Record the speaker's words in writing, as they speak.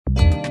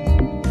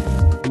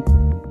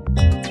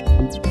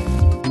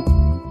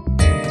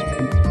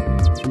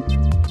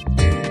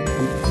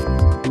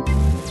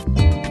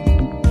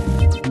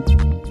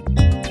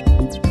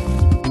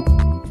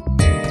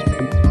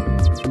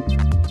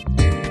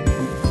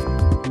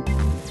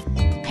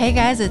Hey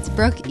guys, it's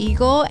Brooke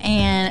Eagle,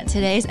 and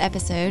today's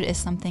episode is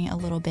something a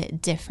little bit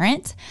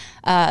different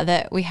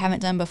that we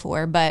haven't done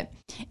before, but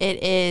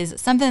it is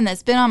something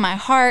that's been on my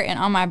heart and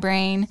on my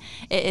brain.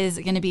 It is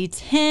going to be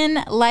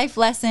 10 life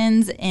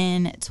lessons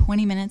in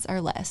 20 minutes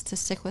or less, to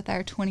stick with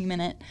our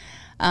 20-minute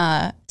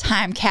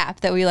time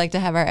cap that we like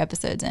to have our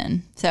episodes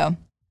in. So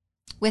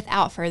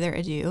without further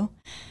ado,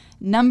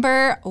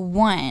 number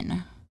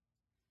 1.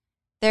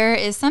 There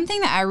is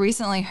something that I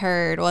recently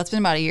heard, well, it's been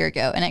about a year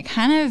ago,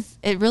 and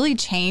it really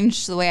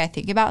changed the way I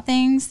think about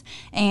things,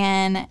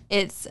 and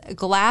it's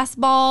glass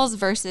balls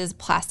versus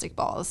plastic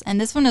balls. And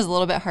this one is a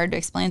little bit hard to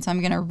explain, so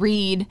I'm going to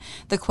read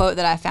the quote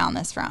that I found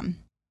this from.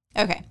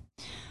 Okay.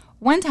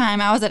 One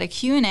time I was at a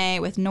Q&A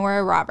with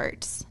Nora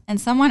Roberts,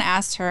 and someone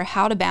asked her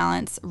how to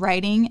balance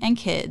writing and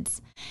kids.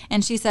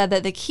 And she said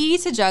that the key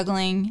to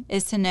juggling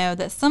is to know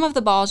that some of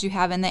the balls you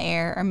have in the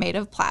air are made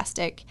of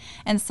plastic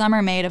and some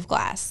are made of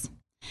glass.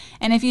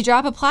 And if you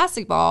drop a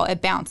plastic ball, it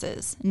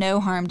bounces. No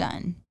harm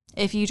done.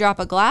 If you drop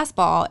a glass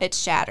ball, it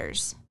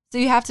shatters. So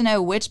you have to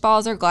know which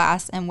balls are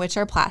glass and which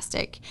are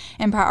plastic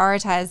and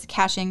prioritize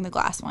catching the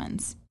glass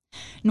ones.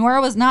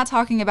 Nora was not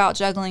talking about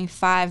juggling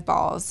 5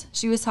 balls.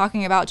 She was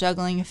talking about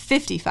juggling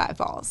 55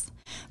 balls.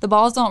 The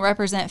balls don't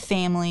represent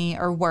family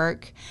or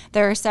work.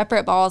 There are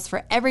separate balls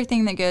for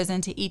everything that goes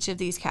into each of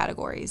these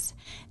categories.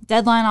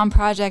 Deadline on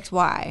Project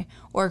Y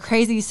or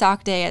crazy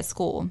sock day at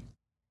school.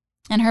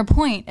 And her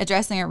point,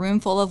 addressing a room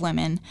full of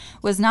women,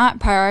 was not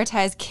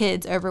prioritize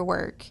kids over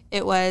work.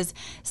 It was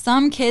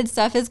some kid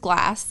stuff is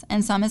glass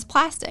and some is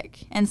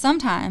plastic. And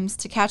sometimes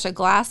to catch a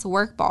glass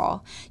work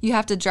ball, you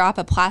have to drop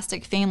a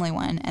plastic family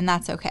one, and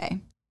that's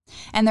okay.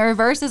 And the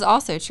reverse is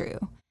also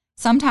true.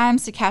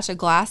 Sometimes to catch a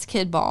glass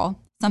kid ball,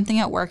 something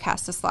at work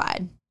has to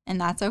slide,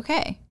 and that's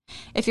okay.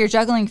 If you're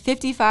juggling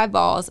 55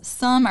 balls,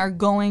 some are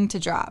going to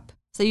drop.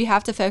 So you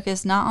have to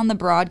focus not on the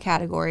broad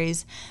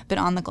categories, but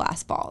on the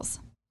glass balls.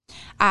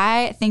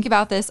 I think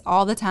about this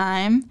all the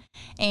time,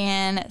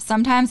 and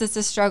sometimes it's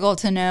a struggle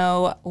to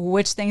know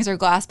which things are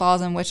glass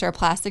balls and which are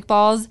plastic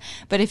balls.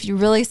 But if you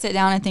really sit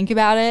down and think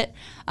about it,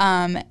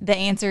 the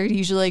answer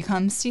usually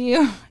comes to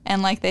you.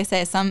 And like they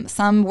say,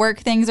 some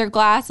work things are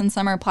glass and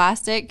some are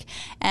plastic.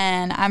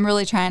 And I'm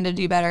really trying to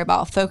do better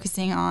about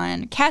focusing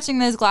on catching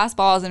those glass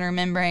balls and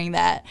remembering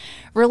that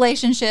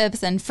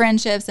relationships and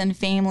friendships and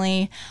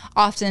family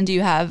often do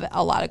have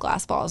a lot of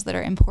glass balls that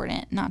are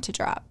important not to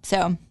drop.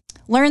 So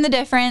learn the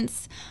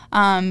difference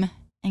and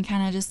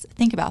kind of just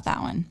think about that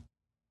one.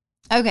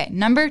 Okay,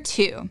 number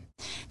 2.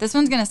 This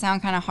one's going to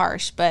sound kind of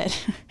harsh, but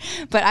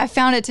I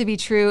found it to be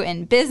true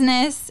in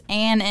business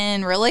and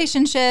in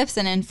relationships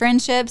and in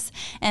friendships.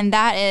 And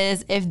that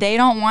is, if they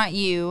don't want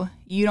you,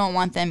 you don't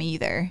want them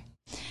either.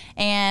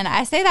 And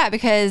I say that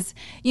because,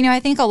 I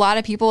think a lot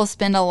of people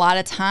spend a lot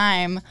of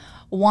time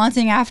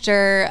wanting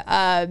after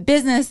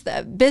business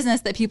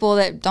that people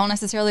that don't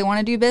necessarily want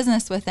to do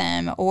business with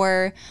them,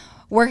 or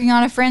working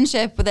on a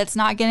friendship that's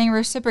not getting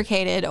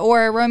reciprocated,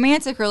 or a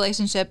romantic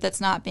relationship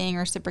that's not being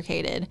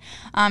reciprocated.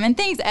 And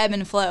things ebb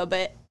and flow,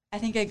 but I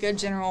think a good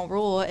general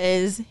rule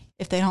is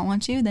if they don't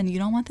want you, then you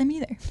don't want them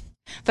either.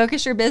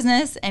 Focus your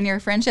business and your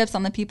friendships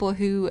on the people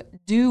who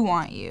do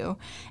want you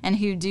and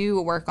who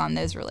do work on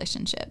those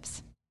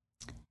relationships.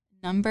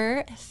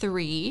 Number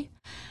 3,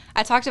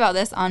 I talked about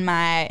this on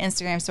my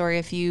Instagram story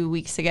a few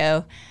weeks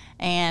ago,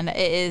 and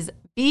it is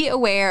be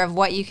aware of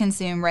what you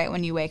consume right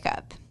when you wake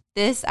up.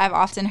 This, I've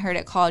often heard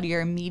it called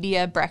your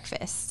media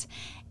breakfast.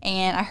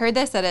 And I heard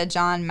this at a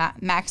John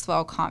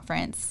Maxwell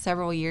conference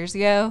several years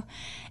ago,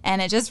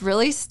 and it just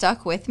really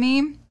stuck with me.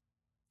 And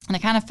I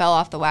kind of fell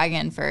off the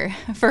wagon for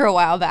a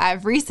while, but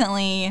I've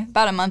recently,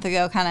 about a month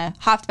ago, kind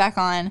of hopped back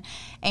on,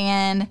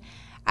 and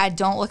I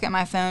don't look at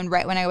my phone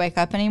right when I wake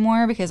up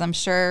anymore, because I'm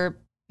sure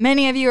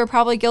many of you are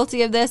probably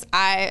guilty of this.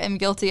 I am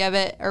guilty of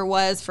it, or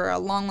was for a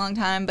long, long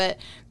time, but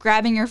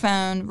grabbing your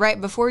phone right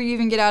before you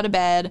even get out of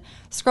bed,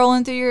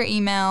 scrolling through your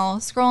email,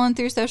 scrolling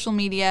through social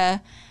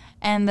media.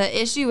 And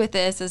the issue with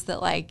this is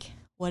that,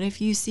 what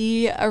if you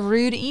see a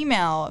rude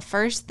email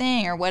first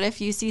thing, or what if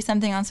you see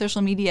something on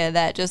social media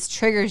that just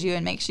triggers you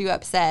and makes you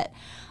upset?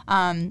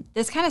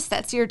 This kind of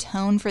sets your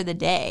tone for the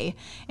day,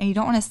 and you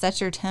don't want to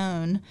set your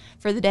tone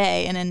for the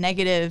day in a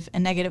negative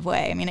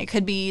way. I mean, it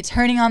could be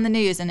turning on the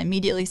news and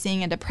immediately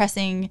seeing a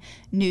depressing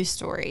news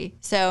story.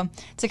 So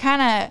to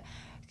kind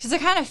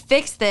of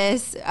fix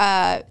this,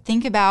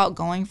 think about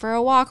going for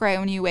a walk right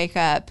when you wake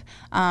up.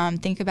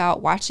 Think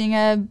about watching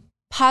a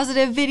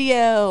positive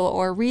video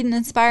or read an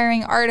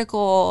inspiring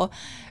article,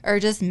 or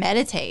just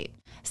meditate.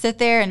 Sit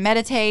there and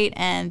meditate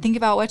and think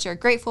about what you're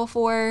grateful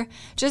for,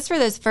 just for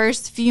those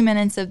first few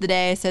minutes of the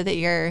day, so that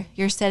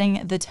you're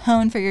setting the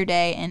tone for your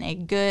day in a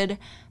good,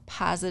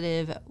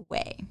 positive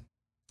way.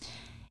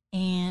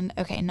 And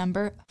okay,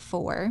 number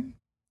 4,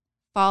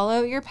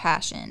 follow your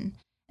passion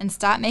and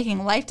stop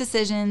making life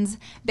decisions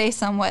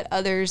based on what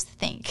others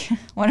think.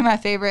 One of my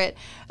favorite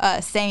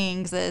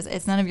sayings is,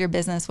 it's none of your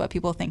business what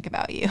people think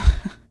about you,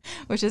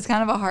 which is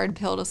kind of a hard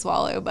pill to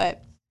swallow,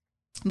 but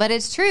But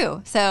it's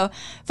true. So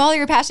follow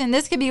your passion.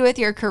 This could be with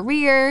your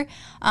career,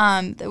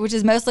 which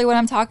is mostly what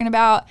I'm talking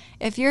about.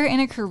 If you're in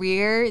a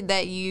career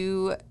that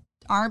you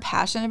aren't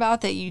passionate about,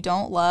 that you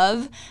don't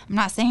love, I'm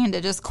not saying to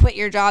just quit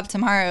your job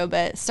tomorrow,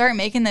 but start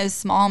making those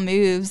small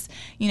moves.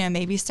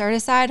 Maybe start a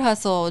side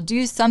hustle,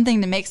 do something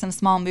to make some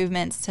small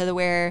movements to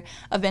where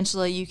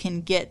eventually you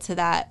can get to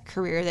that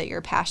career that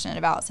you're passionate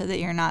about, so that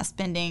you're not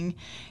spending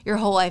your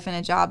whole life in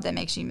a job that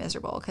makes you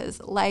miserable,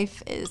 because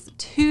life is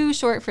too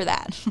short for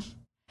that.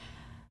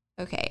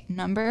 Okay,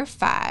 number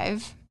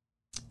 5.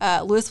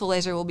 Louisville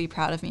Laser will be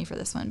proud of me for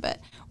this one, but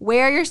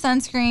wear your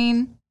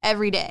sunscreen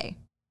every day.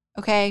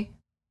 Okay?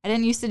 I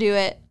didn't used to do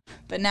it,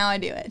 but now I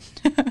do it.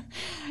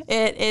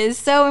 It is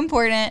so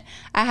important.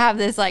 I have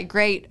this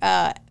great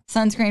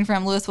sunscreen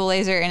from Louisville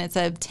Laser, and it's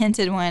a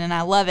tinted one, and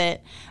I love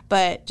it.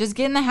 But just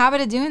get in the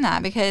habit of doing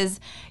that, because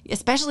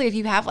especially if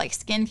you have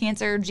skin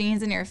cancer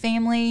genes in your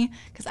family,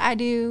 because I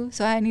do,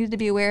 so I needed to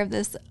be aware of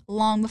this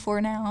long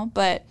before now.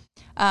 But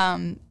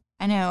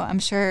I know, I'm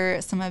sure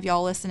some of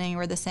y'all listening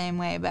were the same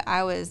way, but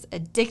I was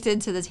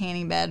addicted to the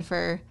tanning bed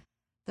for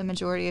the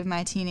majority of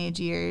my teenage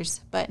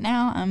years. But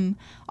now I'm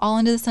all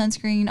into the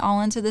sunscreen,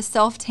 all into the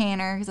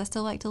self-tanner, because I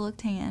still like to look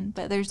tan.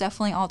 But there's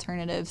definitely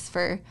alternatives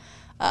for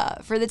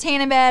the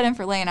tanning bed and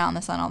for laying out in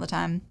the sun all the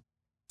time.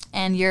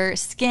 And your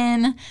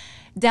skin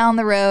down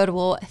the road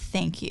will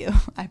thank you,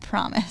 I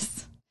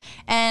promise.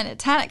 And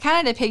kind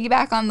of to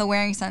piggyback on the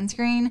wearing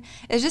sunscreen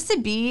is just to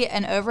be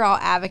an overall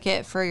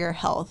advocate for your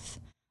health.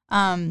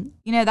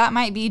 That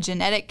might be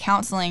genetic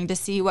counseling to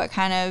see what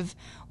kind of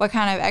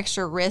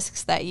extra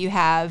risks that you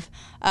have.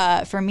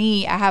 For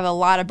me, I have a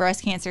lot of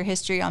breast cancer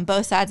history on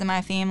both sides of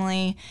my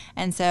family.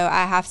 And so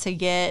I've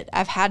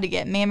had to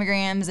get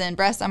mammograms and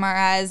breast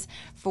MRIs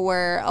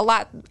for a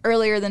lot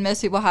earlier than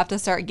most people have to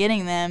start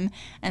getting them.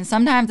 And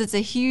sometimes it's a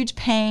huge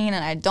pain,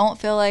 and I don't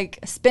feel like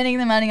spending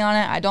the money on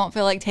it. I don't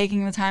feel like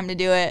taking the time to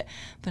do it,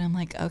 but I'm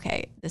like,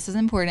 okay, this is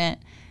important.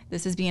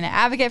 This is being an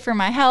advocate for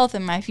my health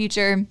and my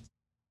future.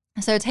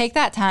 So take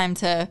that time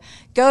to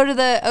go to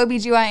the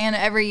OBGYN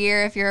every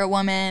year if you're a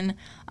woman.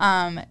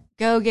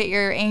 Go get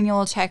your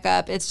annual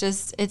checkup. It's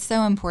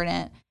so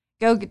important.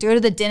 Go to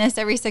the dentist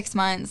every 6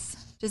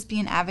 months. Just be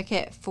an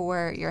advocate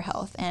for your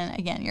health. And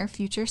again, your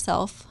future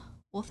self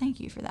will thank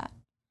you for that.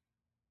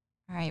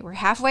 All right, we're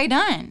halfway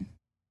done.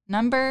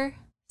 Number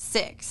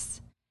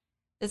 6.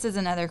 This is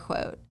another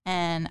quote,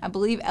 and I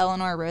believe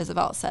Eleanor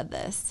Roosevelt said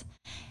this.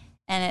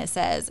 And it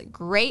says,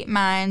 "Great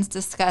minds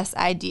discuss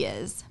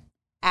ideas.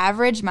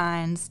 Average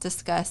minds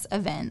discuss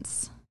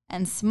events,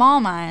 and small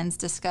minds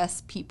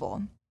discuss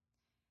people."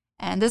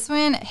 And this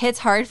one hits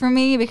hard for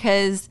me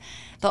because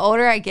the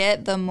older I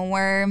get, the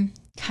more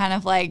kind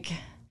of I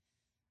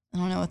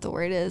don't know what the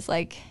word is,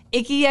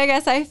 icky, I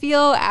guess I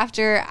feel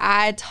after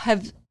I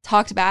have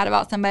talked bad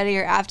about somebody,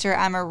 or after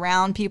I'm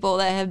around people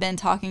that have been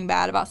talking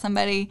bad about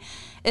somebody.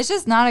 It's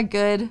just not a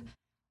good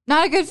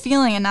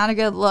feeling and not a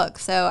good look.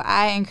 So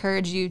I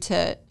encourage you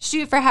to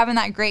shoot for having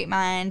that great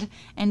mind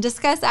and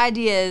discuss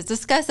ideas,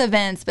 discuss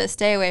events, but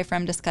stay away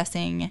from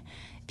discussing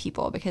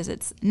people, because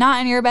it's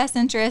not in your best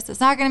interest. It's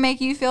not going to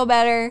make you feel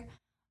better.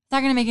 It's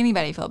not going to make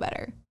anybody feel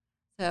better.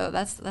 So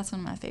that's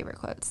one of my favorite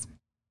quotes.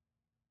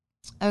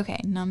 Okay,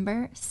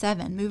 number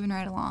 7, moving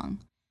right along.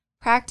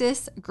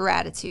 Practice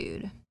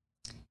gratitude.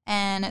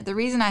 And the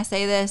reason I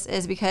say this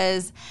is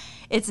because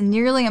it's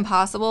nearly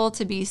impossible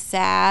to be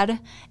sad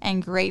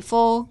and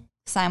grateful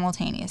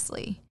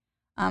simultaneously.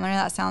 I know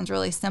that sounds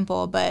really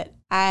simple, but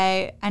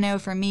I know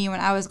for me, when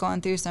I was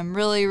going through some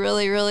really,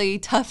 really, really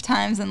tough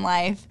times in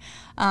life,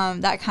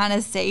 that kind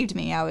of saved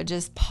me. I would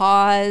just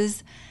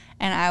pause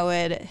and I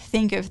would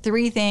think of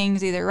 3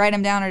 things, either write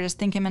them down or just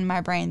think them in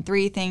my brain,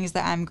 3 things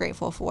that I'm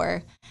grateful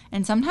for.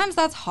 And sometimes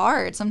that's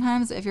hard.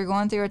 Sometimes if you're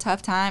going through a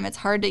tough time, it's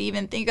hard to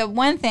even think of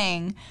one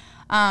thing.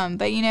 But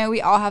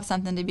we all have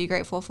something to be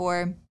grateful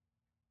for.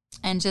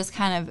 And just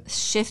kind of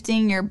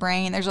shifting your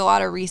brain, there's a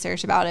lot of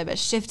research about it, but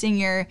shifting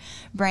your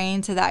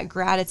brain to that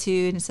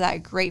gratitude and to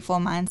that grateful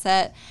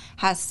mindset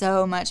has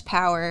so much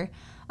power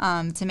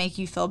to make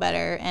you feel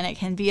better. And it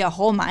can be a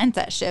whole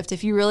mindset shift.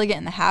 If you really get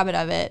in the habit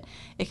of it,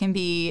 it can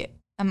be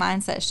a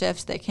mindset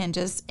shift that can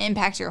just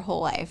impact your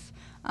whole life.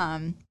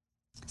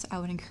 So I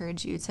would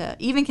encourage you to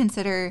even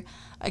consider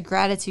a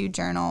gratitude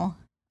journal.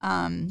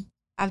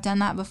 I've done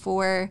that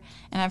before,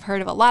 and I've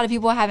heard of a lot of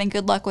people having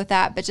good luck with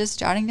that, but just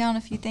jotting down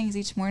a few things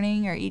each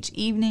morning or each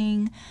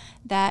evening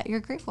that you're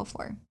grateful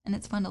for. And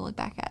it's fun to look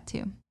back at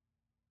too.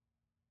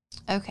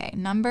 Okay,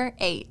 number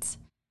 8.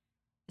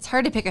 It's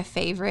hard to pick a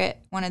favorite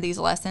one of these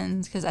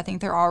lessons because I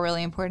think they're all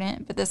really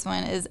important, but this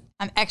one is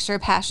I'm extra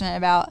passionate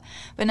about.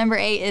 But number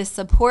 8 is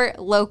support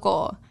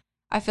local.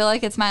 I feel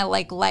like it's my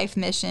life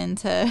mission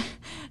to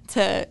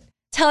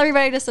tell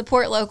everybody to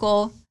support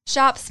local,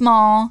 shop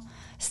small,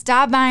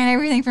 stop buying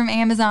everything from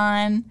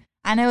Amazon.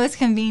 I know it's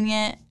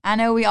convenient. I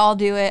know we all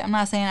do it. I'm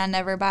not saying I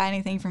never buy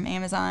anything from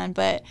Amazon,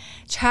 but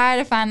try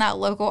to find that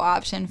local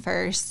option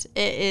first.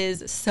 It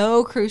is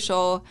so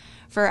crucial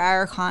for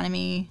our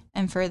economy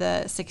and for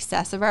the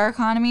success of our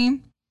economy.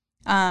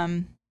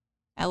 I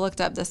looked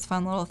up this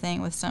fun little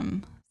thing with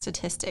some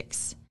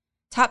statistics.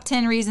 Top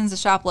 10 reasons to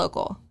shop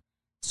local.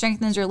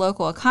 Strengthens your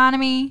local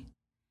economy.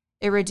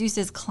 It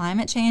reduces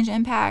climate change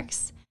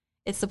impacts.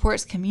 It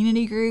supports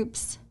community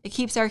groups. It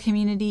keeps our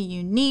community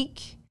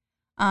unique.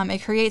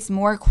 It creates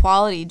more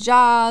quality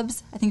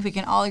jobs. I think we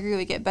can all agree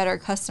we get better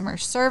customer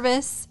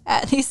service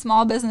at these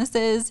small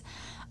businesses.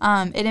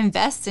 It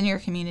invests in your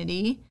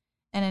community,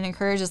 and it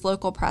encourages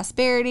local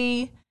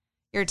prosperity.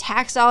 Your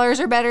tax dollars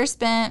are better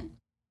spent.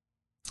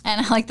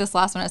 And I like this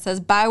last one. It says,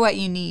 buy what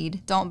you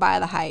need. Don't buy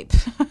the hype.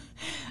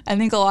 I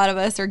think a lot of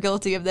us are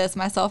guilty of this,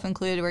 myself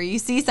included, where you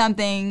see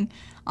something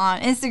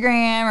on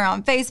Instagram or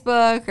on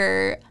Facebook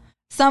or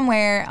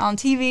somewhere on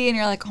TV and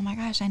you're like, oh my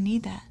gosh, I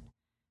need that.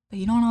 But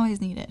you don't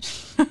always need it.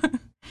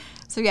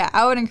 So yeah,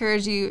 I would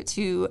encourage you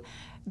to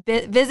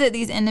visit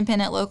these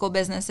independent local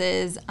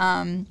businesses.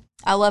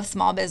 I love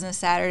Small Business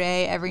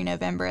Saturday every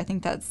November. I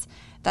think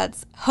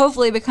that's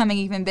hopefully becoming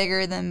even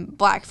bigger than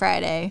Black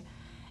Friday.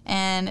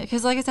 And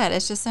because like I said,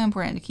 it's just so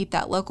important to keep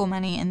that local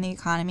money in the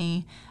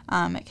economy.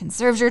 It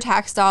conserves your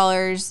tax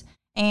dollars.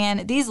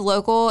 And these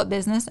local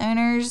business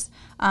owners,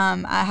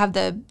 I have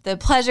the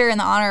pleasure and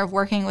the honor of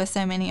working with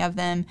so many of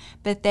them,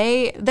 but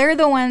they're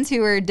the ones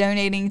who are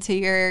donating to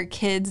your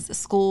kids'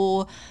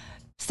 school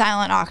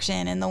silent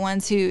auction and the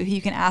ones who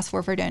you can ask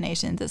for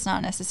donations. It's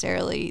not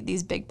necessarily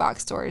these big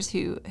box stores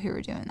who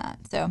are doing that.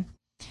 So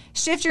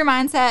shift your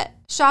mindset,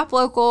 shop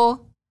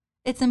local.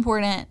 It's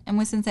important. And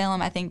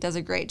Winston-Salem, I think, does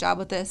a great job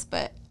with this,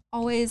 but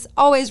always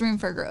room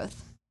for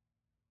growth.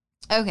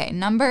 Okay,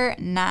 number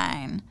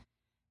 9.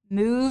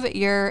 Move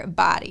your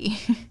body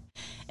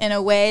in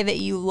a way that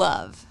you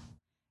love.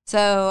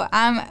 So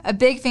I'm a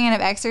big fan of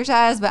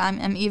exercise, but I'm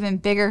an even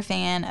bigger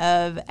fan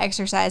of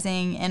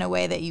exercising in a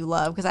way that you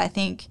love, because I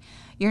think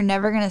you're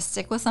never going to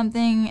stick with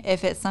something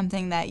if it's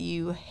something that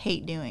you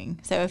hate doing.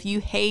 So if you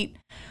hate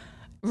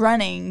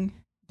running,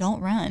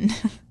 don't run.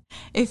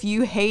 If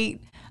you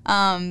hate,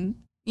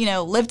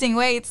 lifting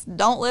weights,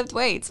 don't lift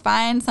weights.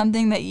 Find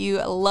something that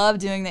you love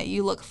doing, that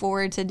you look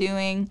forward to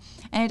doing.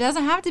 And it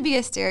doesn't have to be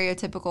a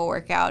stereotypical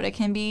workout. It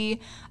can be,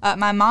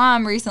 my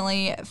mom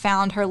recently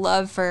found her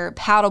love for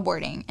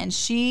paddleboarding, and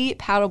she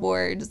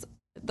paddleboards,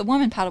 the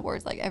woman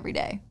paddleboards like every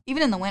day,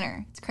 even in the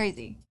winter. It's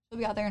crazy. She'll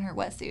be out there in her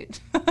wetsuit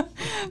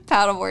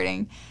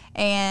paddleboarding,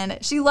 and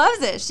she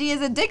loves it. She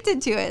is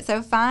addicted to it.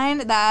 So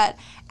find that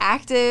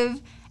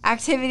active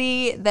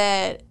activity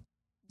that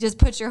just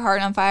puts your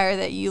heart on fire,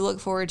 that you look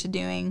forward to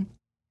doing.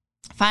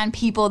 Find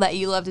people that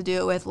you love to do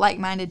it with,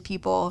 like-minded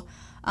people.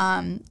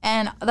 And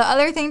the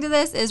other thing to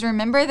this is,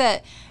 remember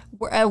that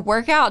a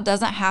workout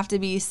doesn't have to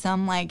be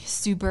some like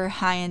super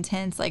high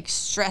intense, like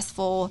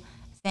stressful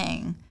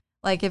thing.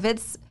 Like if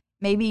it's,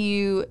 maybe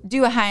you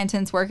do a high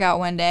intense workout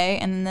one day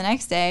and then the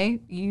next day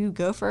you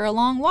go for a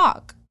long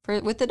walk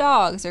with the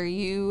dogs, or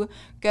you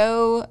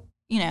go,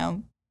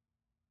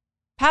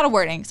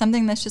 paddleboarding,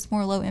 something that's just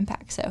more low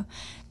impact. So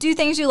do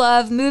things you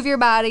love, move your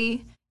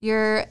body.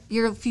 Your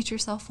future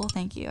self will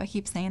thank you. I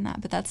keep saying that,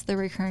 but that's the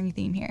recurring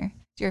theme here.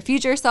 Your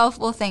future self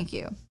will thank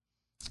you.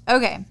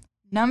 Okay,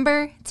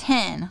 number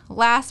 10,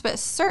 last but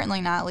certainly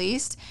not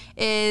least,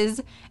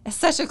 is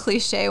such a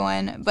cliche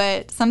one,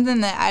 but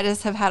something that I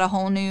just have had a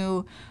whole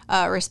new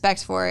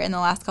respect for in the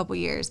last couple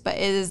years, but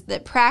it is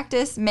that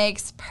practice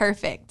makes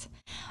perfect.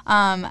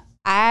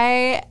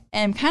 I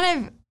am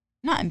kind of,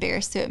 not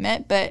embarrassed to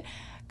admit, but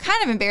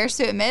kind of embarrassed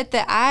to admit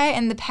that I,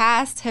 in the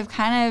past, have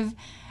kind of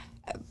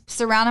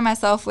surrounded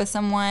myself with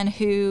someone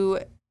who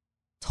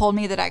told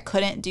me that I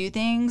couldn't do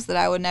things, that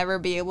I would never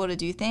be able to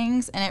do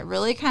things. And it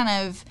really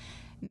kind of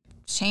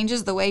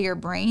changes the way your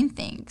brain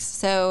thinks.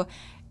 So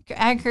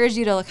I encourage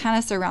you to kind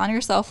of surround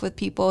yourself with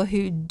people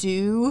who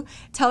do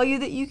tell you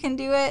that you can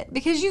do it,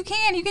 because you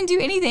can do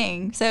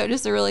anything. So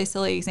just a really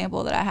silly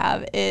example that I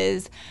have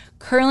is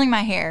curling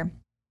my hair.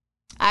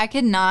 I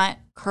could not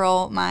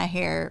curl my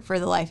hair for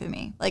the life of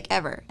me, like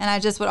ever. And I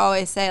just would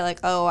always say like,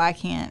 oh, I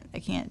can't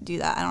do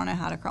that. I don't know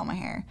how to curl my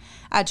hair.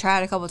 I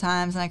tried a couple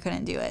times and I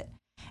couldn't do it.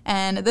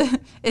 And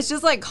it's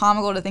just like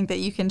comical to think that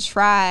you can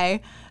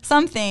try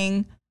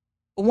something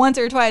once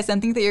or twice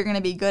and think that you're going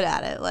to be good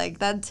at it. Like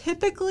that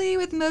typically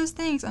with most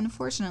things,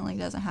 unfortunately,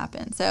 doesn't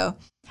happen. So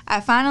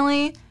I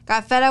finally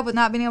got fed up with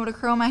not being able to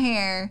curl my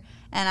hair,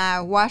 and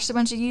I watched a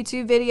bunch of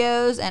YouTube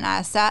videos, and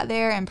I sat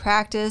there and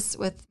practiced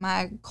with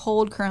my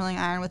cold curling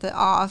iron with it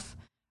off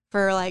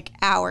for like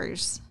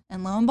hours.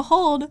 And lo and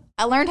behold,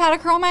 I learned how to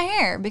curl my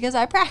hair because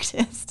I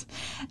practiced.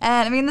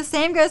 And I mean, the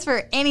same goes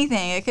for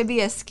anything. It could be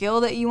a skill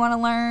that you want to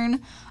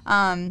learn.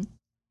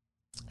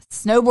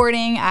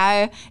 Snowboarding,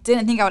 I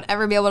didn't think I would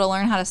ever be able to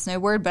learn how to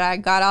snowboard, but I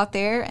got out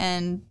there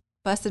and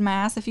busted my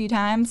ass a few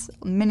times,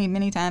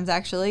 many times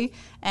actually.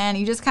 And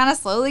you just kind of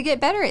slowly get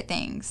better at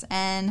things.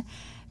 And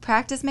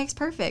practice makes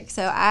perfect.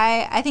 So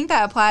I think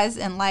that applies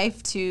in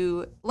life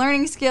to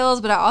learning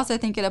skills, but I also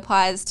think it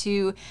applies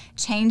to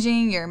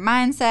changing your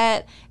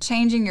mindset,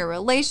 changing your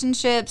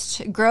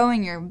relationships,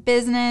 growing your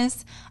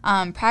business.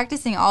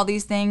 Practicing all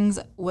these things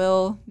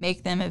will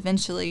make them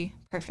eventually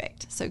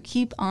perfect. So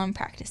keep on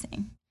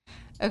practicing.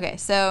 Okay,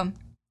 so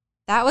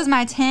that was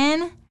my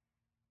 10.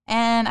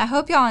 And I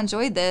hope y'all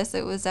enjoyed this.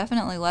 It was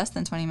definitely less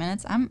than 20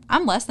 minutes.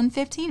 I'm less than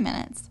 15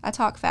 minutes. I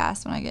talk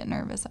fast when I get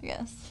nervous, I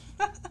guess.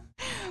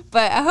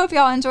 But I hope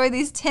y'all enjoy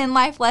these 10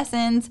 life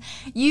lessons.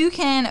 You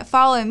can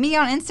follow me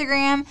on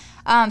Instagram.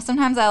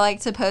 Sometimes I like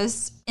to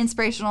post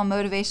inspirational,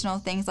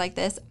 motivational things like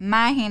this.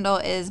 My handle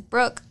is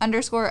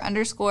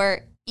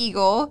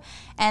Brooke__Eagle.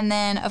 And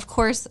then, of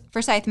course,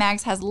 Forsyth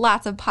Mags has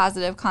lots of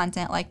positive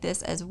content like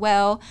this as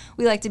well.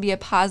 We like to be a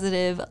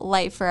positive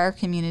light for our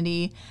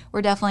community.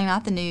 We're definitely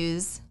not the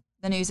news.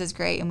 The news is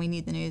great and we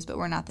need the news, but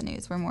we're not the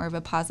news. We're more of a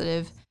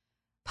positive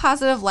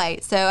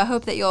light. So I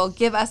hope that you'll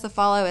give us a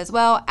follow as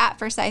well at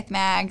Forsyth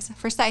Mags,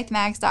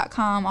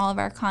 forsythmags.com. All of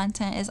our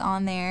content is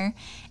on there.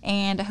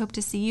 And I hope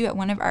to see you at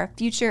one of our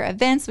future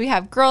events. We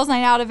have Girls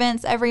Night Out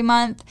events every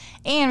month,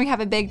 and we have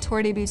a big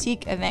Tour de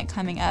Boutique event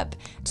coming up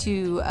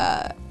to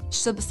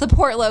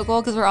support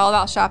local, because we're all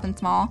about shopping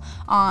small,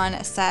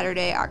 on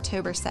Saturday,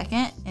 October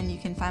 2nd. And you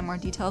can find more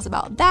details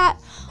about that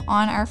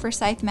on our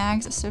Forsyth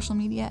Mags social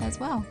media as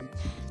well.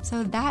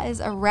 So that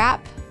is a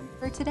wrap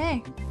for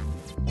today.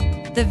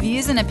 The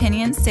views and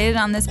opinions stated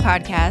on this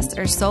podcast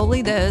are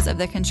solely those of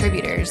the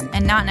contributors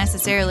and not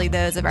necessarily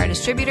those of our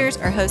distributors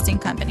or hosting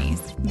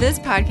companies. This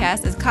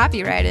podcast is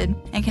copyrighted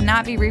and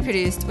cannot be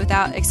reproduced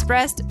without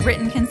expressed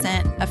written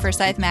consent of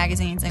Forsyth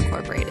Magazines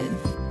Incorporated.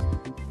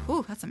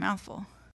 Whew, that's a mouthful.